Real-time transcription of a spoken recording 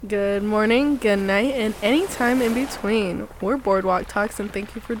Good morning, good night, and any time in between. We're Boardwalk Talks, and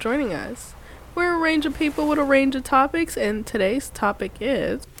thank you for joining us. We're a range of people with a range of topics, and today's topic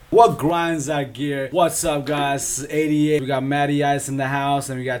is... What grinds our gear? What's up, guys? 88. We got Matty Ice in the house,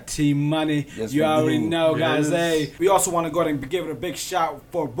 and we got T Money. Yes, you we already do. know, guys. Yes. Hey, we also want to go ahead and give it a big shout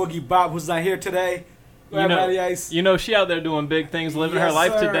for Boogie Bob, who's not here today. Go ahead, Matty Ice. You know she out there doing big things, living her Yes,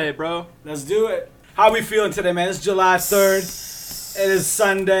 life sir. today, bro. Let's do it. How we feeling today, man? It's July 3rd. It is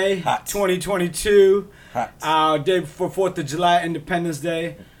Sunday, Hot. 2022. Hot. Day before 4th of July, Independence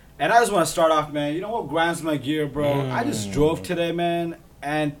Day. And I just want to start off, man. You know what grinds my gear, bro? I just drove today, man.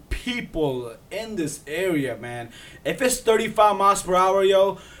 And people in this area, man, if it's 35 miles per hour,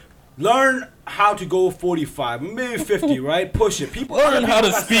 yo, learn how to go 45, maybe 50, right? Push it. People Learn how to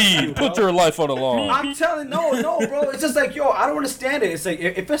got stuff speed. do, Put bro. your life on the line. I'm telling, no, bro. It's just like, yo, I don't understand it. It's like,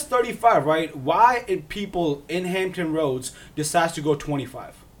 if it's 35, right? Why if people in Hampton Roads decides to go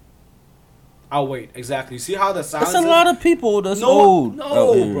 25? I'll wait. Exactly. See how the sounds? That's a lot of people that's No, old. no,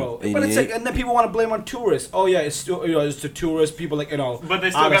 Oh, bro. But 88. it's like, and then people want to blame on tourists. Oh yeah, it's still, it's the tourists. People like, But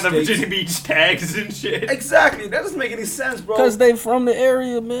they still out got of the states. Virginia Beach tags and shit. Exactly. That doesn't make any sense, bro. Because they from the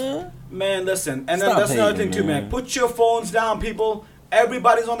area, man. Man, listen. And then Stop that's another thing hating, too, man. man. Put your phones down, people.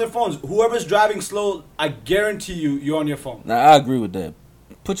 Everybody's on their phones. Whoever's driving slow, I guarantee you, you're on your phone. Now, I agree with that.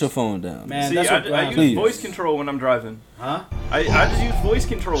 Put your phone down. Man, See, that's what I grinds use Please. voice control when I'm driving. Huh? I just use voice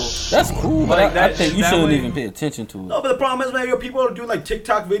control. That's cool, but Like I that- think you that shouldn't way- even pay attention to it. No, but the problem is, man, yo, people are doing like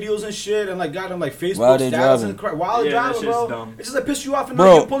TikTok videos and shit, and like got them like Facebook While they status driving. and crap while they're Yeah, that driving, shit's bro. dumb. It's just like piss you off, and Bro.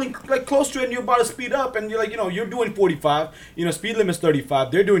 now you're pulling like close to it, and you're about to speed up, and you're like, you're doing 45. Speed limit's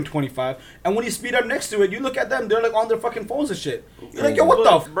 35. They're doing 25, and when you speed up next to it, you look at them, they're like on their fucking phones and shit. You're like, yo, what the?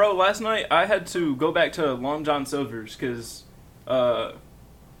 Look, bro, last night I had to go back to Long John Silver's because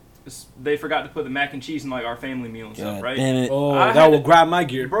they forgot to put the mac and cheese in like our family meal and stuff, God right? damn it. Oh, I that had will to- grab my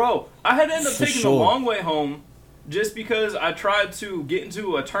gear. Bro, I had to end up For taking sure. the long way home just because I tried to get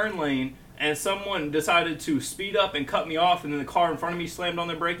into a turn lane and someone decided to speed up and cut me off, and then the car in front of me slammed on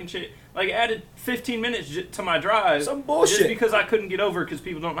their brake and shit. Like, it added 15 minutes to my drive. Some bullshit. Just because I couldn't get over because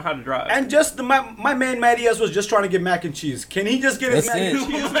people don't know how to drive. And just my man Mattias was just trying to get mac and cheese. Can he just get his That's mac it.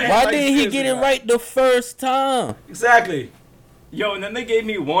 and cheese? Why Why Like, didn't he seriously, get it man. right the first time? Exactly. Yo, and then they gave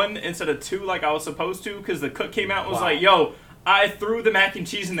me 1 instead of 2 like I was supposed to because the cook came out and was Wow. like, yo, I threw the mac and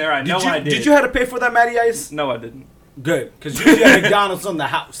cheese in there. I know I did. Did you have to pay for that, Matty Ice? No, I didn't. Good, because usually at McDonald's on the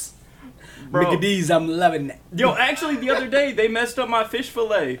house. Bro. Mickey D's, I'm loving it. Yo, actually, the other day, they messed up my fish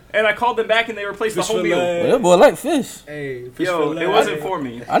fillet. And I called them back and they replaced Fish the whole meal. fillet. Well, that boy like fish. Hey, fish Yo, fillet. it wasn't for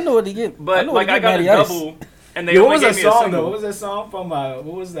me. I know what to get. But, know what like, to I get got a Matty Ice. double, and they Yo, what only was that gave me a song single. though? What was that song from? What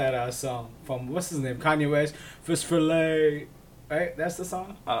was that song from? What's his name? Kanye West. Fish fillet. Right, that's the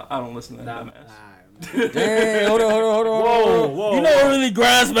song. I don't listen to that Nah. dumbass. Dang, hold on. Whoa, whoa. You know what really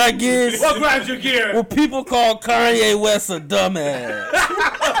grinds my gears? What grabs your gear? When people call Kanye West a dumbass.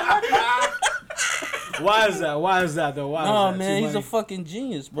 Why is that? Why is that though? Why? Nah, is that? man, Too he's a many- fucking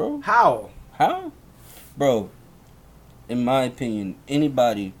genius, bro. How? How? Bro, in my opinion,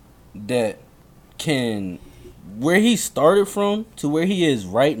 anybody that can, where he started from to where he is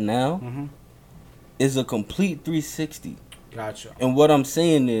right now, Mhm. is a complete 360. Gotcha. And what I'm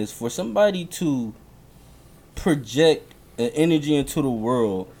saying is, for somebody to project an energy into the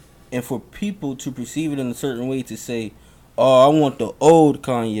world and for people to perceive it in a certain way to say, oh, I want the old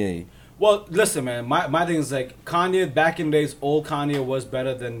Kanye. Well, listen, man. My thing is like Kanye back in the days. Old Kanye was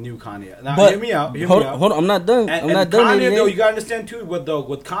better than new Kanye. Now, hear me out. Hear hold, me out. hold on, I'm not done. And, I'm not and done. Kanye, 88. though, you gotta understand too. With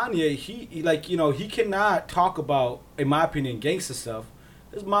Kanye, he like he cannot talk about, in my opinion, gangster stuff.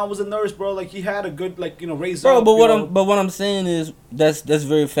 His mom was a nurse, bro. Like he had a good raise Bro, up. but you know. what I'm saying is that's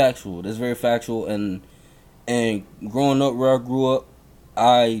very factual. That's very factual, and growing up where I grew up,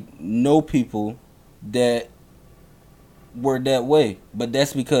 I know people that were that way, but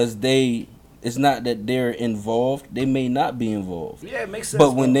that's because it's not that they're involved. They may not be involved. Yeah, it makes sense.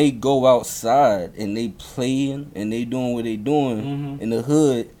 But when bro. they go outside and they playing and they doing what they doing Mhm. in the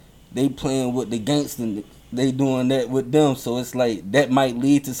hood, they playing with the gangster. They doing that with them, so it's like that might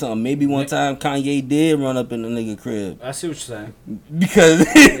lead to something. Maybe one time Kanye did run up in the nigga crib I see what you're saying. because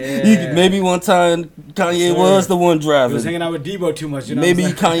Yeah. maybe one time Kanye Sure. was the one He was driving. hanging out with Debo too much. You know. Maybe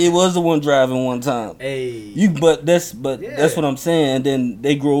what I'm saying? Kanye was the one driving one time. Hey. But that's Yeah. what I'm saying. And then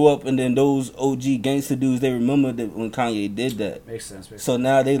they grow up, and then those OG gangster dudes, they remember that when Kanye did that. Makes sense. Makes So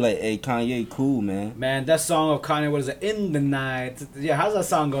now they like, hey, Kanye, cool, man. sense. Man, that song of Kanye, what is it? In the Night. Yeah, how's that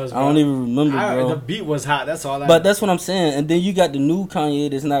song goes? I Bro? don't even remember, The bro. beat was hot. That's all. But that's what I'm saying. And then you got the new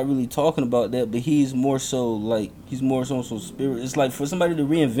Kanye that's not really talking about that, but he's more so on some spirit. It's like for somebody to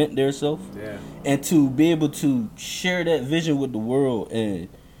reinvent themselves yeah. and to be able to share that vision with the world and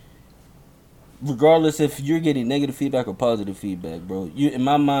regardless if you're getting negative feedback or positive feedback, bro. You, in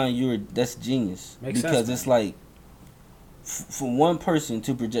my mind, that's genius. Makes because sense, it's like for one person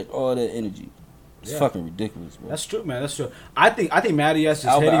to project all that energy, it's fucking ridiculous, bro. That's true, man. That's true. I think Matty S is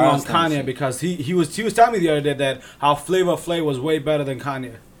Albert hating on Einstein Kanye shit. because he was telling me the other day that how Flavor Flav was way better than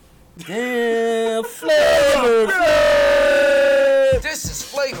Kanye. Damn, Flavor Flav. This is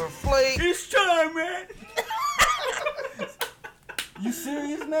Flavor Flav. It's time, man. You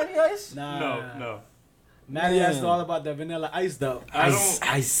serious, Matty Ice? Nah. No. Matty S is Damn. all about the Vanilla Ice though. I don't-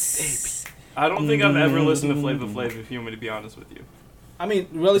 Ice. I don't think I've ever listened to Flavor Flav, if you want me to be honest with you. I mean,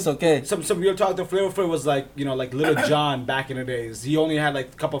 really, It's okay. Some real talk. The Flavor Flav was like, you know, like Little John back in the days. He only had like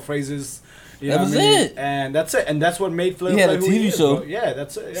a couple phrases. You know That was what I mean? it. And that's it. And that's what made Flavor He had Flav a who he TV is, show. bro. Yeah,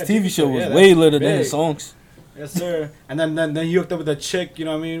 that's it. Yeah, His TV show was yeah, way that's later than big. his songs. Yes, sir. And then he hooked up with a chick. You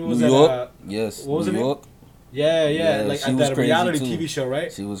know what I mean? What was New that, York, yes. what was New her name? York, Yeah, Yeah, like she at was that crazy, reality too. TV show,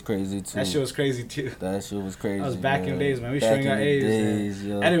 right? she was crazy too. That shit was crazy too. That shit was crazy. That was back in the days, man. We Back showing in our the age. days, man.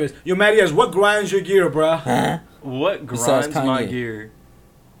 yo. Anyways, yo, Matty S, what grinds your gear, bruh? Huh? What Besides grinds my Kanye. gear?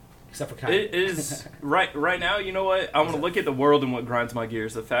 Except for Kanye. It is right now. You know what? I'm gonna look at the world and what grinds my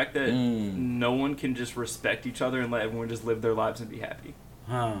gears. The fact that no one can just respect each other and let everyone just live their lives and be happy.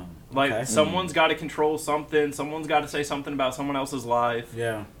 Huh. Like Okay. someone's got to control something. Someone's got to say something about someone else's life.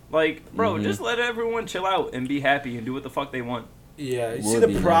 Yeah. Like, bro, just let everyone chill out and be happy and do what the fuck they want. Yeah, you see Would the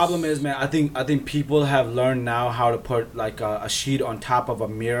be problem nice. is, man. I think people have learned now how to put like a sheet on top of a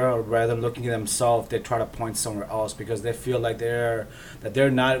mirror, or rather than looking at themselves, they try to point somewhere else because they feel like they're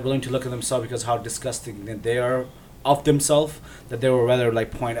not willing to look at themselves because how disgusting that they are of themselves, that they would rather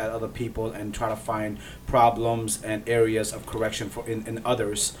like point at other people and try to find problems and areas of correction for in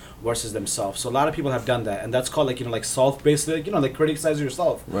others versus themselves. So a lot of people have done that, and that's called like, you know, like self-based, like, you know, like criticize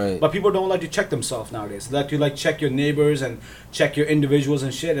yourself. Right. But people don't like to check themselves nowadays. They like to like check your neighbors and check your individuals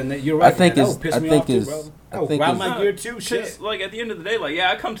and shit. And you're right. I think man. That it's- would piss I me think off too, it's- bro. I That would think grab it's- my gear too. Because, Shit. like, at the end of the day, like,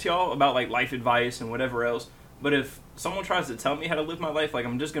 yeah, I come to y'all about, like, life advice and whatever else. But if someone tries to tell me how to live my life, like,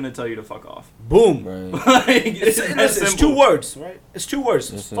 I'm just going to tell you to fuck off. Boom. Right. Like, it's that It's simple. 2 words, right? It's 2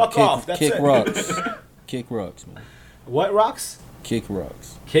 words. It's a Fuck off. That's kick it. rocks. Kick rocks, man. What rocks? Kick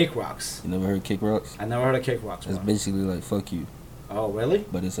rocks. Cake rocks. You never heard kick rocks? I never heard of cake rocks, It's bro. basically like fuck you, Oh, really?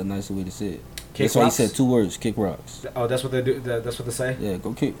 but it's a nicer way to say it. Cake That's why he rocks? said 2 words. Kick rocks. Oh, that's what they do. That's what they say. Yeah,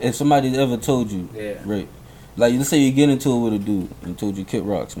 go kick. If somebody ever told you, Yeah. right? Like, let's say you get into it with a dude and told you kick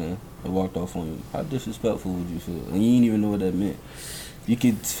rocks, man, and walked off on you. How disrespectful would you feel? And you didn't even know what that meant. You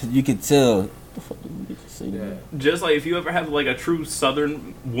could tell. What the fuck did we just say? Yeah. Just like if you ever have, like, a true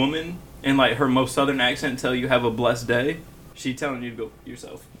Southern woman in, like, her most Southern accent tell you have a blessed day, she telling you to go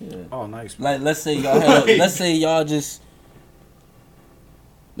yourself. Yeah. Oh, nice. Bro. Like, let's say y'all had, let's say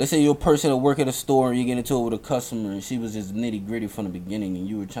you're a person that work at a store and you get into it with a customer and she was just nitty gritty from the beginning and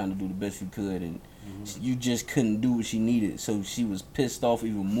you were trying to do the best you could and you just couldn't do what she needed, so she was pissed off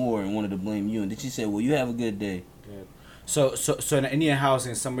even more and wanted to blame you, and then she said, well, you have a good day. So in an Indian house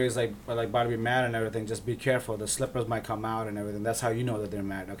and somebody's like about to be mad and everything, just be careful. The slippers might come out and everything. That's how you know that they're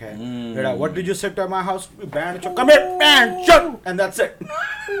mad. Okay. They're like, what did you slip at my house? Come here, bang, shut, and that's it.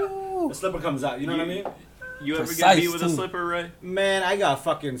 The slipper comes out. You know what I mean? You ever Precise, get beat with a too. slipper, Ray? Man, I got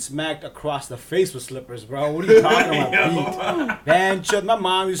fucking smacked across the face with slippers, bro. What are you talking about? Beat? Man, shut. My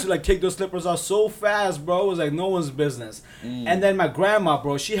mom used to like take those slippers off so fast, bro. It was like no one's business. And then my grandma,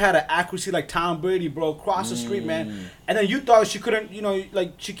 bro, she had an accuracy like Tom Brady, bro. Cross the street, man. And then you thought she couldn't, you know,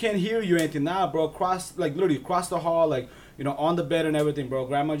 like she can't hear you or anything. Nah, bro. Cross, like literally cross the hall, like, you know, on the bed and everything, bro.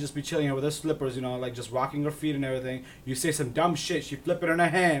 Grandma just be chilling here with her slippers, you know, like just rocking her feet and everything. You say some dumb shit, she flip it in her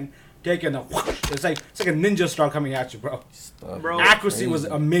hand, take it, and it's like a ninja star coming at you, bro. Stop. Bro, Accuracy was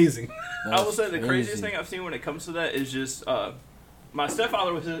amazing. I will say the That's craziest crazy. thing I've seen when it comes to that is just my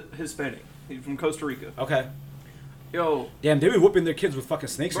stepfather was Hispanic. He's from Costa Rica. Okay. Yo, Damn, they be whooping their kids with fucking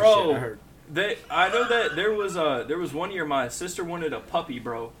snakes and bro, shit, I heard. I know that there was one year my sister wanted a puppy,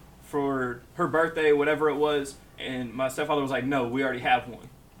 bro, for her birthday, whatever it was, and my stepfather was like, "No, we already have one."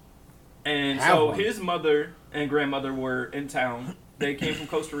 And Have so one? his mother and grandmother were in town. They came from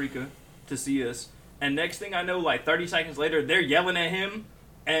Costa Rica to see us, and next thing I know, like 30 seconds later, they're yelling at him,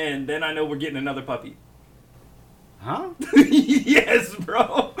 and then I know we're getting another puppy. Huh? Yes,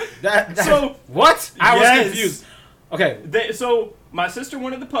 bro. That So- what? I was Yes. confused. Okay. So my sister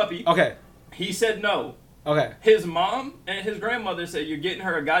wanted the puppy. Okay. He said no. Okay. His mom and his grandmother said, "You're getting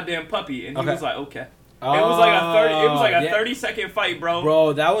her a goddamn puppy," and he Okay. was like, "Okay." It was like a yeah. 30-second fight, bro.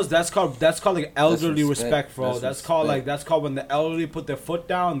 Bro, that's called like elderly respect. respect, bro. That's That's called respect. that's called when the elderly put their foot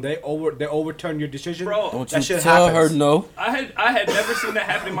down, they overturn your decision. Bro, Don't that you shit tell happens. her no. I had never seen that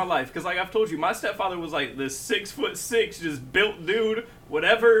happen in my life because, like I've told you, my stepfather was like this 6'6", just built dude,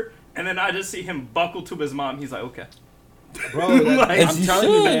 whatever. And then I just see him buckle to his mom. He's like, okay. Bro, Like, I'm telling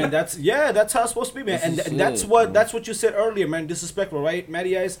you, man. That's how it's supposed to be, man. As And you that's should, what bro. you said earlier, man. Disrespectful, right,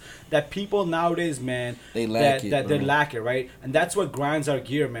 Matty Ice? That people nowadays, man, They lack it, that they bro. lack it, right? And that's what grinds our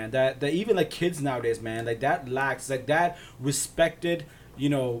gear, man. That even like kids nowadays, man, like that lacks, like that respected. You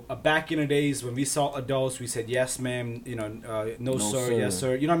know, back in the days when we saw adults, we said yes, ma'am. You know, no, sir, sir. yes,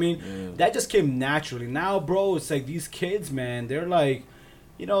 sir. You know what I mean? Yeah. That just came naturally. Now, bro, it's like these kids, man. They're like.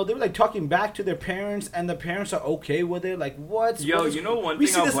 You know, they were like talking back to their parents, and the parents are okay with it. Like, what? Yo, you know one we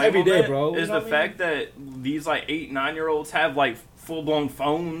thing see I'll this blame every on day, that bro. is You know the what I mean? fact that these like 8-9-year-olds have like full blown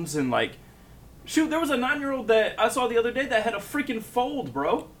phones and like, shoot, there was a 9-year-old that I saw the other day that had a freaking Fold,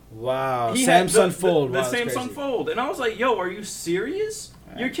 bro. Wow, He had Samsung Fold. the Wow, that's Samsung crazy. Fold, and I was like, yo, are you serious?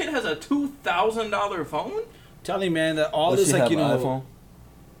 Your kid has a $2,000 phone? Telling you, man, that all Does this she like have you an know.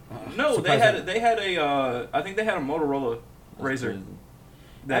 iPhone? No, Surprising. they had a I think they had a Motorola That's Razor. crazy.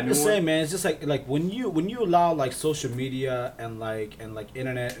 That I'm new just one. saying, man. It's just like when you allow like social media and like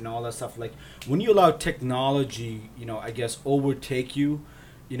internet and all that stuff. Like when you allow technology, you know, I guess overtake you.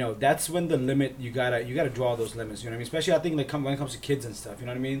 You know, that's when the limit you gotta draw those limits. You know what I mean? Especially I think like when it comes to kids and stuff. You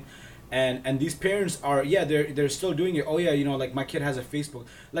know what I mean? And these parents are they're still doing it. Oh yeah, you know, like my kid has a Facebook.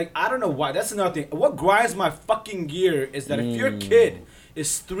 Like I don't know why. That's another thing. What grinds my fucking gear is that if your kid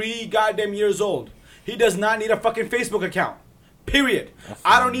is 3 goddamn years old, he does not need a fucking Facebook account. Period.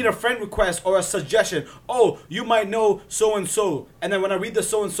 I don't need a friend request or a suggestion. Oh, you might know so and so, and then when I read the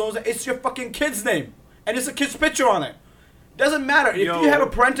so and so's, it's your fucking kid's name, and it's a kid's picture on it. Doesn't matter if Yo. you have a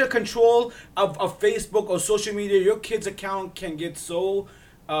parental control of Facebook or social media. Your kid's account can get so,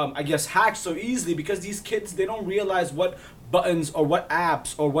 I guess, hacked so easily because these kids they don't realize what buttons or what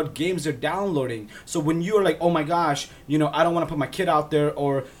apps or what games they're downloading. So when you're like, oh my gosh, you know, I don't want to put my kid out there,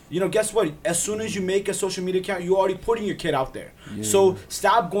 or you know, guess what? As soon as you make a social media account, you're already putting your kid out there. Yeah. So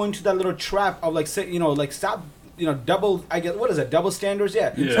stop going to that little trap of like, say, you know, like stop. You know, double. I guess what is it? Double standards.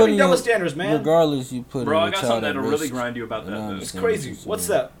 Yeah, Yeah. Putting double standards, man. Regardless, you put. Bro, in I your got child something at that'll really risk. grind you about that, And I though. It's understand crazy. what you're What's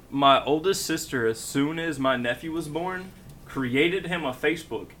saying. that? My oldest sister, as soon as my nephew was born, created him a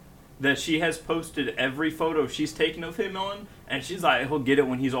Facebook that she has posted every photo she's taken of him on, and she's like, he'll get it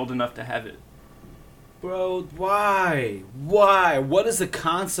when he's old enough to have it. Bro, why? Why? What is the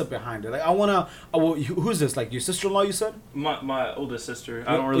concept behind it? Like, I wanna. Oh, well, who's this? Like your sister-in-law? You said? My oldest sister.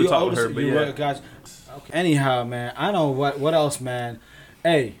 I don't really Your talk with oldest- her, but you yeah. right, gotcha. Okay. Anyhow, man, I know what else, man.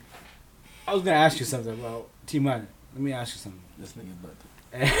 Hey, I was gonna ask you something about T-Money. Let me ask you something. This nigga about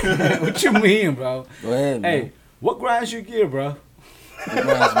to. What you mean, bro? Go ahead, man. Hey, what grinds your gear, bro? What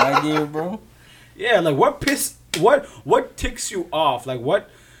grinds my gear, bro? Yeah, like what ticks you off? Like what?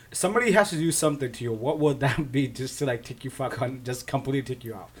 Somebody has to do something to you. What would that be just to like tick you just completely tick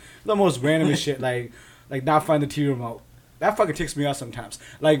you off? The most randomest shit, like not find the TV remote. That fucking ticks me off sometimes.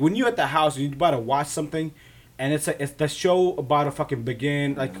 Like when you at the house and you about to watch something, and it's the show about to fucking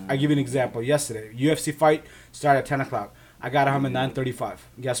begin. Like I give you an example. Yesterday, UFC fight started at 10 o'clock. I got home at 9:35.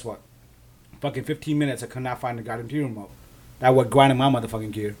 Guess what? Fucking 15 minutes. I could not find the goddamn TV remote. That what grinding my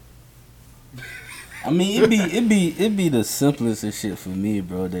motherfucking gear. I mean, it'd be the simplest of shit for me,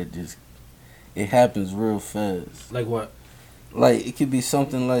 bro. That just it happens real fast. Like what? Like it could be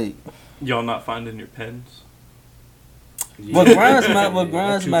something like Y'all not finding your pens? what grinds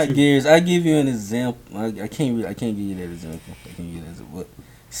my True, true. gears. I give you an example. I can't give you that example. I can't give you that example. But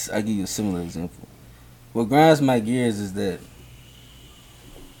I give you a similar example. What grinds my gears is that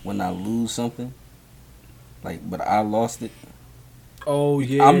when I lose something, like but I lost it. Oh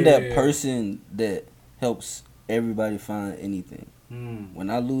yeah. I'm that person that helps everybody find anything. Hmm. When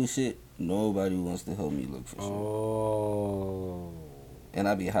I lose shit, nobody wants to help me look for shit. Oh. And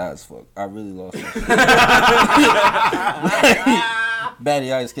I be high as fuck. I really lost my shit.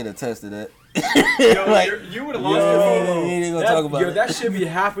 Batty Ice can attest to that. Yo, Like, you would have lost your phone. we ain't gonna talk about it. that shit be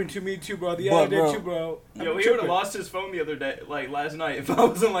happening to me too, bro. The But, other day bro, too, bro. Yo, he would have lost his phone the other day, like last night, if I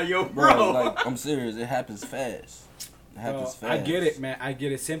wasn't like, yo, bro. Bro, like, I'm serious. It happens fast. It happens fast. I get it, man. I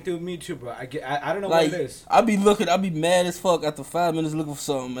get it. Same thing with me too, bro. I don't know Like, what it is. I be mad as fuck after 5 minutes looking for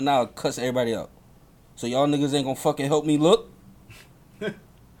something, and I'll cuss everybody out. So y'all niggas ain't gonna fucking help me look?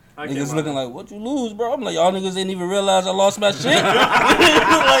 I can't Niggas lie. looking like, what you lose, bro? I'm like, y'all niggas ain't even realize I lost my shit.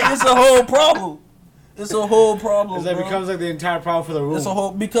 Like, it's a whole problem. It's a whole problem, Because that bro. becomes like the entire problem for the room. It's a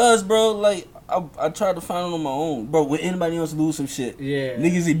whole, because, bro, like, I tried to find it on my own. Bro, when anybody else lose some shit, Yeah.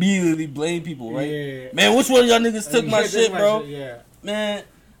 niggas immediately blame people, right? Yeah. Man, which one of y'all niggas took my Yeah, shit, bro? Yeah. Man,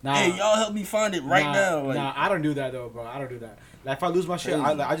 Nah. hey, y'all help me find it right now. Like, nah, I don't do that though, bro. I don't do that. Like if I lose my shit,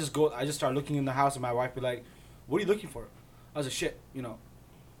 Crazy. I just start looking in the house, and my wife be like, "What are you looking for?" I was like, "Shit, you know,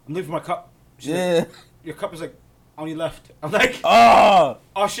 I'm looking for my cup." She's like, yeah. your cup is like on your left. I'm like, Oh,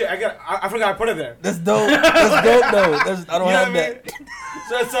 oh shit, I forgot I put it there. that's dope. That's dope though. I don't You know have what I that. mean?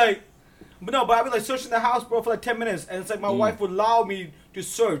 So it's like, but I'd be like searching the house, bro, for like 10 minutes. And it's like my wife would allow me to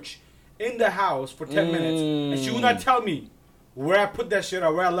search in the house for 10 minutes. And she would not tell me where I put that shit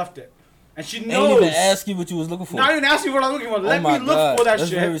or where I left it. And she Ain't knows. even ask you what you was looking for. Not even ask me what I'm looking for. Let my me look God. for that That's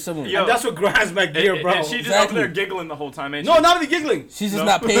shit. very similar. Yo. And that's what grinds my gear, bro. And she just Exactly. over there giggling the whole time, ain't No, she? not even giggling. She's just No.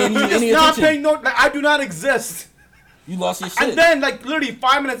 not paying you Just any not attention. paying no. Like, I do not exist. You lost your shit. And then, like, literally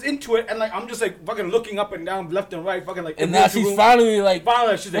 5 minutes into it, and like I'm just like fucking looking up and down, left and right, fucking like. and in now room to she's room. finally like,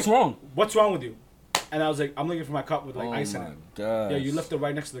 Finally, she's what's like, wrong? "What's wrong with you?" And I was like, "I'm looking for my cup with like Oh ice in my it." god. Yeah, you left it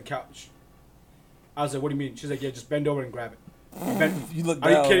right next to the couch. I was like, "What do you mean?" She's like, "Yeah, just bend over and grab it." You bend- You look Are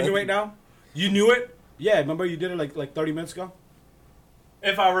you down, kidding me right? right now? You knew it? Yeah, remember you did it like 30 minutes ago?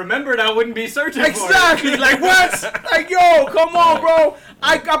 If I remembered, I wouldn't be searching Exactly. for it. Like what? Like yo, come on, bro.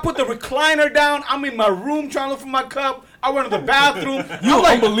 I put the recliner down. I'm in my room trying to look for my cup. I went to the bathroom. You I'm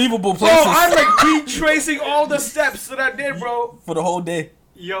like, unbelievable bro, places I'm like retracing all the steps that I did, bro. for the whole day.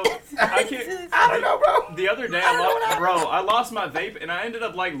 Yo, I can't. I don't know, bro. The other day, I lost my vape, and I ended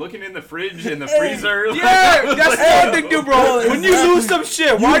up like looking in the fridge and the freezer. Yeah, that's the other thing, dude, bro. When you Exactly. lose some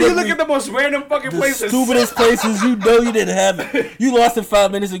shit, why do you look literally- at the most random fucking The places? stupidest places you know you didn't have it. You lost it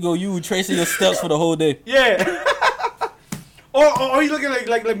 5 minutes ago. You were tracing your steps for the whole day. Yeah. or you looking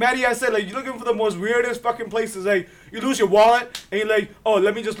like Maddie I said, like you looking for the most weirdest fucking places. Like you lose your wallet and you're like, oh,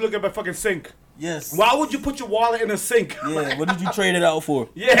 let me just look at my fucking sink. Yes. Why would you put your wallet in a sink? Yeah. What did you trade it out for?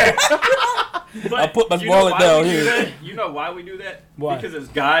 Yeah. But I put my you know wallet why down we do here. that? You know why we do that? Why? Because as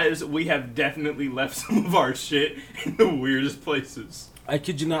guys, we have definitely left some of our shit in the weirdest places. I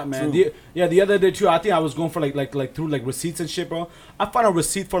kid you not, man. True. The other day too. I think I was going for like through like receipts and shit, bro. I found a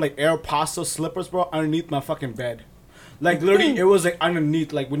receipt for like Aeropostale slippers, bro, underneath my fucking bed. Like literally, it was like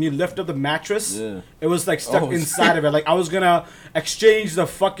underneath. Like when you lift up the mattress, Yeah. it was like stuck Oh, inside of it. Like I was gonna exchange the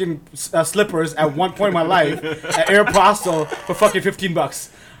fucking slippers at one point in my life at Aeropostale for fucking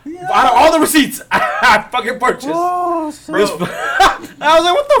 $15. Out of all the receipts I fucking purchased. Bro, I was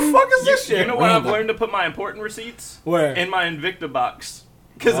like, what the fuck is this shit? you know where I've Random. learned to put my important receipts? Where? In my Invicta box.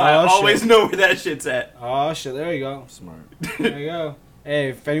 Because Oh, I always shit. know where that shit's at. Oh shit! There you go. Smart. There you go. Hey,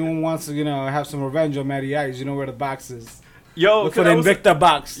 if anyone wants to, have some revenge on Matty Ice, you know where the box is. Yo, Look for 'cause the I was- Invicta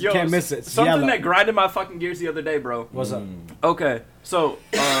box. You yo, can't miss it. It's Something yellow. that grinded my fucking gears the other day, bro. What's up? Okay, so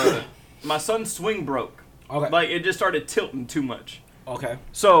my son's swing broke. Okay. Like it just started tilting too much. Okay.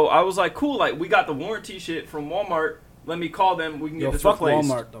 So I was like, cool, like we got the warranty shit from Walmart. Let me call them. We can get Yo, this fuck replaced.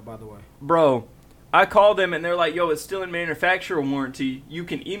 Walmart though. By the way. Bro, I called them and they're like, yo, it's still in manufacturer warranty. You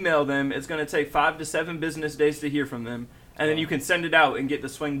can email them. It's going to take 5 to 7 business days to hear from them. And then you can send it out and get the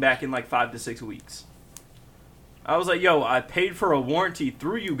swing back in like 5 to 6 weeks. I was like, yo, I paid for a warranty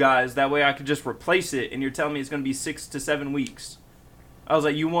through you guys. That way I could just replace it. And you're telling me it's going to be 6 to 7 weeks. I was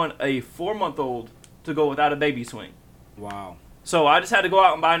like, you want a 4-month-old to go without a baby swing. Wow. So I just had to go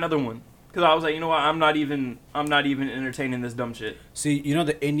out and buy another one. Because I was like, you know what? I'm not even entertaining this dumb shit. See, you know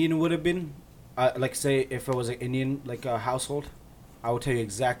the Indian would have been, like say if it was an Indian like a household, I would tell you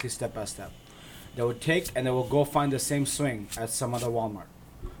exactly step by step. They would take and they will go find the same swing at some other Walmart.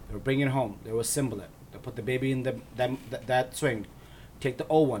 They would bring it home. They would assemble it. They put the baby in that swing, take the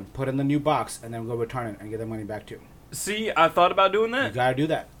old one, put it in the new box, and then go return it and get the money back to you. See, I thought about doing You that. gotta do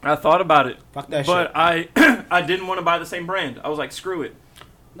that. I thought about it. Fuck that But shit. I didn't want to buy the same brand. I was like, screw it.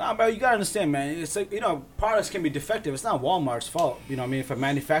 Nah, bro, you gotta understand, man. It's like, products can be defective. It's not Walmart's fault. You know what I mean? If a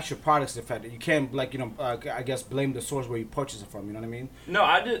manufactured product's defective, you can't, like, I guess blame the source where you purchase it from. You know what I mean?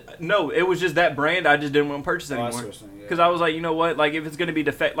 No, it was just that brand. I just didn't want to purchase Oh, I see anymore. what you're saying, yeah. Because I was like, you know what? Like, if it's going to be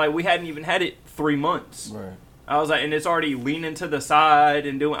defect, like, we hadn't even had it 3 months. Right. I was like, and it's already leaning to the side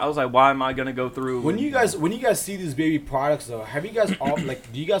and doing. I was like, why am I going to go through? When you guys see these baby products though, have you guys all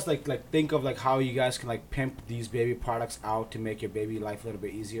like? Do you guys like think of like how you guys can like pimp these baby products out to make your baby life a little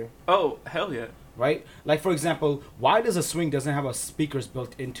bit easier? Oh, hell yeah. Right? Like for example, why does a swing doesn't have a speakers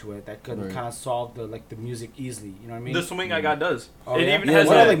built into it that could Right. kind of solve the music easily? You know what I mean? The swing I got does. Oh, it yeah? even Yeah, has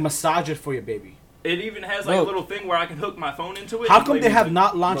what a, are like massage it for your baby? it even has like a Bro. little thing where I can hook my phone into it. How and come play they have music.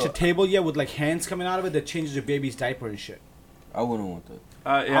 not launched Bro. a table yet with like hands coming out of it that changes your baby's diaper and shit? I wouldn't want that.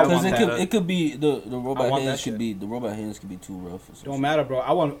 Yeah, I Because want Because that. it could be the robot want hands that could shit. be the robot hands could be too rough. Or something. Don't matter, bro.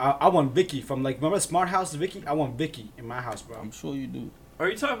 I want Vicky from like remember Smart House Vicky? I want Vicky in my house, bro. I'm sure you do. Are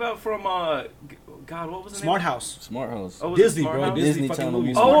you talking about from God? What was the Smart name? House. Smart house. Oh, was it Disney, Smart bro. House? Disney, Disney fucking Channel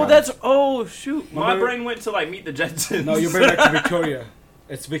movies. movie. Oh, Smart that's House. shoot. My Remember- brain went to like Meet the Jetsons. No, you're bringing back to Victoria.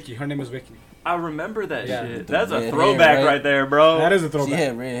 It's Vicky. Her name is Vicky. I remember that Yeah. shit. With the That's a red throwback hair, right? right? there, bro. That is a She throwback.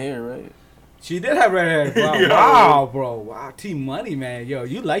 had red hair, right? She did have red hair. Wow, Yo. wow, bro. Wow, Team Money, man. Yo,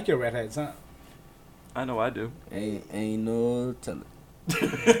 you like your redheads, huh? I know I do. Ain't no telling.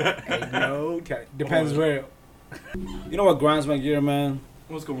 Ain't no depends where. You know what grinds my gear, man?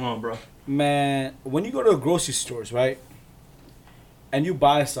 What's going on, bro? Man, when you go to the grocery stores, right, and you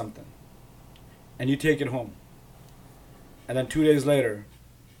buy something, and you take it home, and then 2 days later,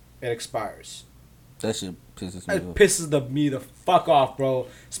 it expires. That shit pisses me It off. pisses me the fuck off, bro.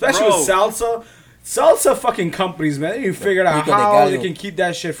 Especially Bro. with salsa. Salsa fucking companies, man. They didn't figure out Because they how got they you. can keep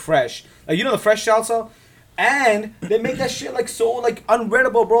that shit fresh. Like, you know the fresh salsa? And they make that shit like so like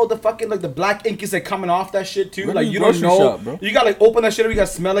unreadable, bro. The fucking like the black ink is like coming off that shit too. Go to Like the you don't grocery know. shop, bro. You gotta like open that shit up, you gotta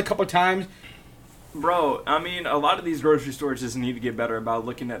smell it a couple times. Bro, I mean, a lot of these grocery stores just need to get better about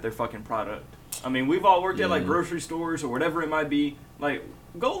looking at their fucking product. I mean, we've all worked at like grocery stores or whatever it might be. Like,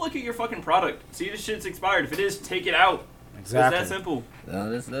 go look at your fucking product. See if this shit's expired. If it is, take it out. Exactly. It's that simple.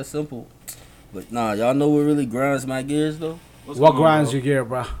 That's simple. But nah, y'all know what really grinds my gears though? What's What going on, grinds bro? your gear,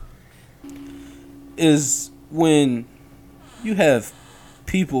 bro? Is when you have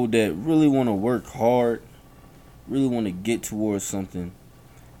people that really want to work hard, really want to get towards something.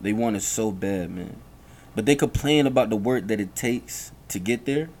 They want it so bad, man. But they complain about the work that it takes to get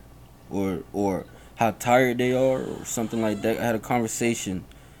there, or how tired they are, or something like that. I had a conversation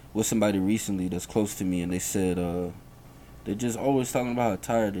with somebody recently that's close to me, and they said they're just always talking about how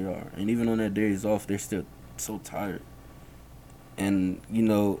tired they are, and even on their days off, they're still so tired. And you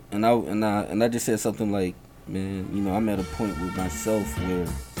know, and I just said something like, man, you know, I'm at a point with myself where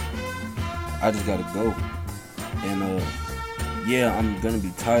I just gotta go, and yeah, I'm gonna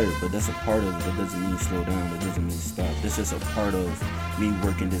be tired, but that's a part of it. That doesn't mean slow down. That doesn't mean stop. That's just a part of me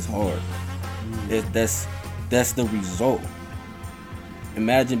working this hard. That's the result.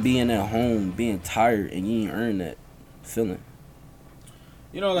 Imagine being at home, being tired, and you ain't earn that feeling.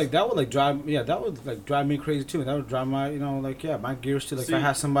 You know, like that would like drive me crazy too. That would drive my, you know, like my gears too. Like if I See-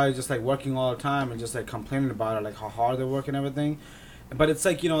 have somebody just like working all the time and just like complaining about it, like how hard they work and everything. But it's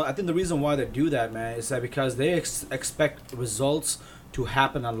like, you know, I think the reason why they do that, man, is that because they expect results to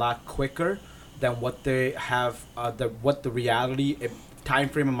happen a lot quicker than what they have, what the reality time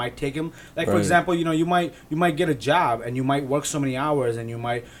frame it might take them. Like for Right. example, you know, you might get a job and you might work so many hours and you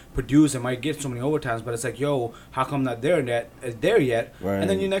might produce and might get so many overtimes, but it's like, yo, how come not there yet? Right. And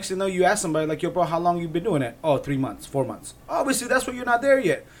then you next thing you know, you ask somebody like, yo, bro, how long you been doing it? Oh, 3 months, 4 months. Obviously, that's why you're not there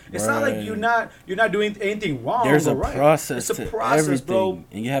yet. It's not like Right. you're not doing anything wrong. There's or a right. process It's a to process, everything, bro.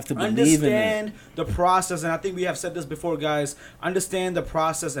 and you have to believe in it. Understand the process, and I think we have said this before, guys. Understand the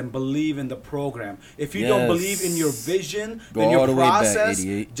process and believe in the program. If you don't Yes. believe in your vision, Go then all your the way back, process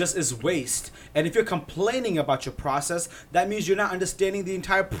 88. just is waste. And if you're complaining about your process, that means you're not understanding the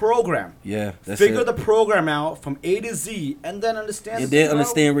entire program. Yeah, that's Figure it. the program out from A to Z, and then understand. And the then thing, bro.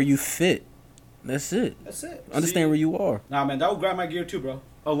 understand where you fit. That's it. That's it. Understand where you are. Nah, man, that would grab my gear too, bro.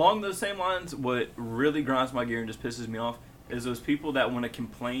 Along those same lines, what really grinds my gear and just pisses me off is those people that want to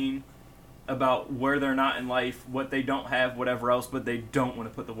complain about where they're not in life, what they don't have, whatever else, but they don't want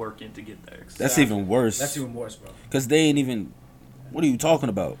to put the work in to get there. That's Exactly. even worse. That's even worse, bro. Because they ain't even. What are you talking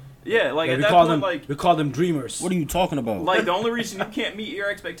about? Yeah, like Yeah, at we that call point, them we call them dreamers. What are you talking about? like the only reason you can't meet your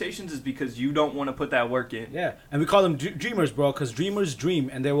expectations is because you don't want to put that work in. Yeah, and we call them dreamers, bro, because dreamers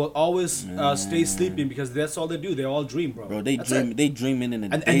dream, and they will always stay sleeping because that's all they do. They all dream, bro. Bro, they That's dream. it. They dreaming in the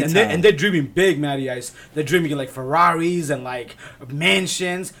And, daytime. they're dreaming big, Matty Ice. They're dreaming like Ferraris and like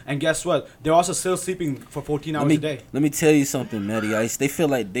mansions. And guess what? They're also still sleeping for 14 hours a day. Let me tell you something, Matty Ice. They feel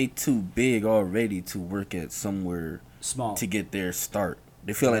like they too big already to work at somewhere Small. to get their start.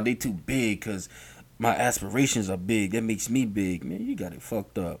 They feel like they too big because my aspirations are big. That makes me big. Man, you got it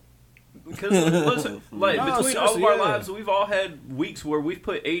fucked up. Because listen, like No, between all of seriously, our yeah. lives, we've all had weeks where we've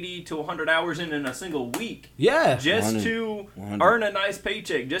put 80 to 100 hours in a single week. Yeah. Just 100, to 100. earn a nice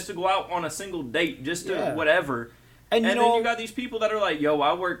paycheck, just to go out on a single date, just to Yeah. whatever. And And you then know, you got these people that are like, "Yo,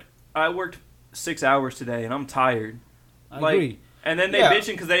 I worked 6 hours today, and I'm tired." I like, agree. And then they Yeah.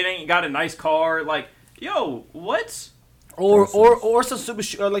 bitching because they ain't got a nice car. Like, yo, what? Or some stupid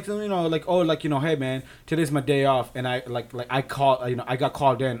shit, or like, you know, like, oh, like, you know, hey man, today's my day off, and I like I called, you know, I got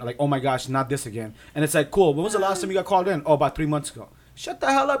called in, like, oh my gosh, not this again. And it's like, cool, when was the last time you got called in? Oh, about 3 months ago. Shut the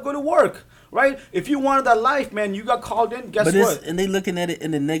hell up, go to work, right? If you wanted that life, man, you got called in, guess But what? and they looking at it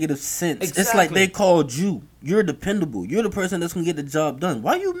in a negative sense. It's like Exactly. they called you. You're dependable. You're the person that's gonna get the job done.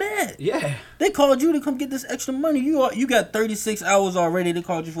 Why you mad? Yeah. They called you to come get this extra money. You got 36 hours already. They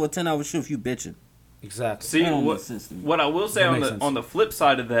called you for a 10-hour shift. You bitching. Exactly. See, That don't make sense to me. what I will say That on makes the sense. on the flip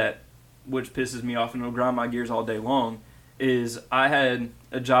side of that, which pisses me off and will grind my gears all day long, is I had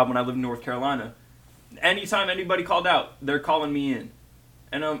a job when I lived in North Carolina. Anytime anybody called out, they're calling me in,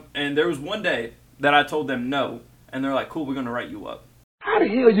 and there was one day that I told them no, and they're like, "Cool, we're gonna write you up." How the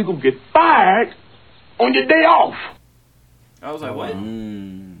hell you gonna get fired on your day off. I was like, what?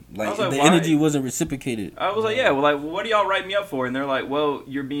 Like, I was like, the why? energy wasn't reciprocated. I was like, yeah, well, like, what do y'all write me up for? And they're like, well,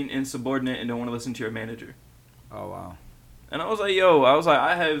 you're being insubordinate and don't want to listen to your manager. Oh, wow. And I was like, yo,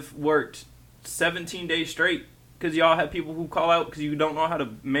 I have worked 17 days straight because y'all have people who call out because you don't know how to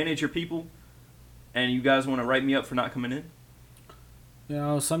manage your people, and you guys want to write me up for not coming in? You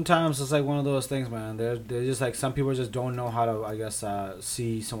know, sometimes it's like one of those things, man. They're just like, some people just don't know how to, I guess,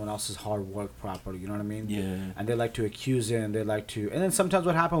 see someone else's hard work properly. You know what I mean? Yeah. And they like to accuse it, and they like to. And then sometimes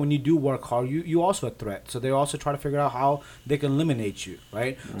what happens when you do work hard, you also a threat. So they also try to figure out how they can eliminate you,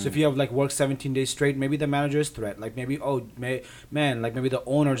 right? So if you have like worked 17 days straight, maybe the manager is threat. Like maybe like maybe the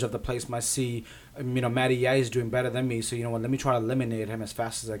owners of the place might see, you know, Matty Yai is doing better than me, so you know what, let me try to eliminate him as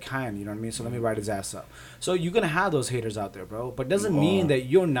fast as I can, you know what I mean? So let me write his ass up. So you're gonna have those haters out there, bro. But doesn't mean that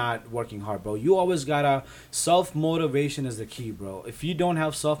you're not working hard, bro. You always gotta, self-motivation is the key, bro. If you don't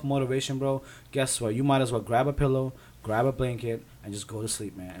have self-motivation, bro, guess what? You might as well grab a pillow, grab a blanket, and just go to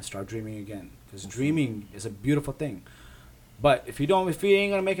sleep, man, and start dreaming again. Because dreaming is a beautiful thing. But if you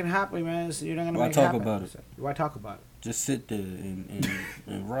ain't gonna make it happen, man, you're not gonna Why make talk it happen. about it? Why talk about it? Just sit there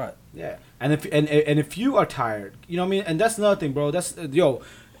and rot. Yeah, and if you are tired, you know what I mean. And that's another thing, bro. That's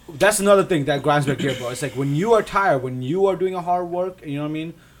another thing that grinds my gear, bro. It's like when you are tired, when you are doing a hard work, you know what I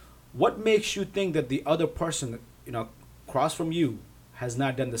mean. What makes you think that the other person, you know, across from you, has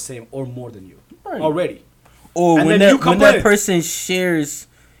not done the same or more than you already? Or And when then you that complain. person shares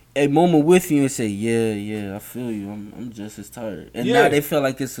a moment with you and say, yeah, I feel you. I'm just as tired. And now they feel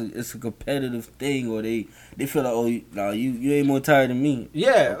like it's a competitive thing, or they feel like, oh, you ain't more tired than me.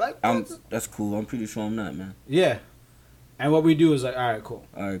 Yeah, like that's cool. I'm pretty sure I'm not, man. yeah. And what we do is like, all right, cool.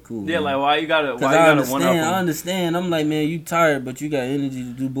 All right, cool. Yeah, man. like, why you gotta one I up understand. I'm like, man, you tired, but you got energy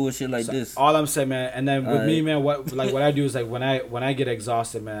to do bullshit like this. All I'm saying, man, and then with me, man, what I do is like when I get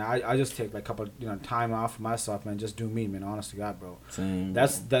exhausted, man, I just take like a couple, you know, time off for myself, man. Just do me, man. Honest to God, bro. Same.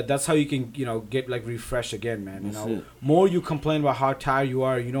 That's how you can, you know, get like refreshed again, man. You That's know, it. more you complain about how tired you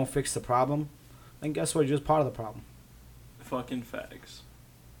are, you don't fix the problem, then guess what? You're just part of the problem. Fucking facts.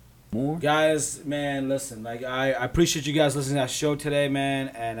 More? Guys, man, listen, like I appreciate you guys listening to our show today, man.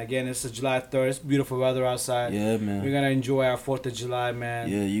 And again, this is July 3rd. It's beautiful weather outside. Yeah, man. We're gonna enjoy our 4th of July, man.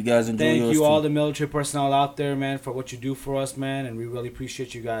 Yeah, you guys enjoy Thank yours you, all too. the military personnel out there, man, for what you do for us, man. And we really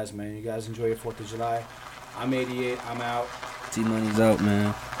appreciate you guys, man. You guys enjoy your 4th of July. I'm 88. I'm out. T-Money's out,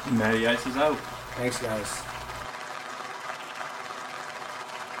 man. Matty Ice is out. Thanks, guys.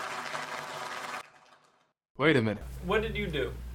 Wait a minute. What did you do?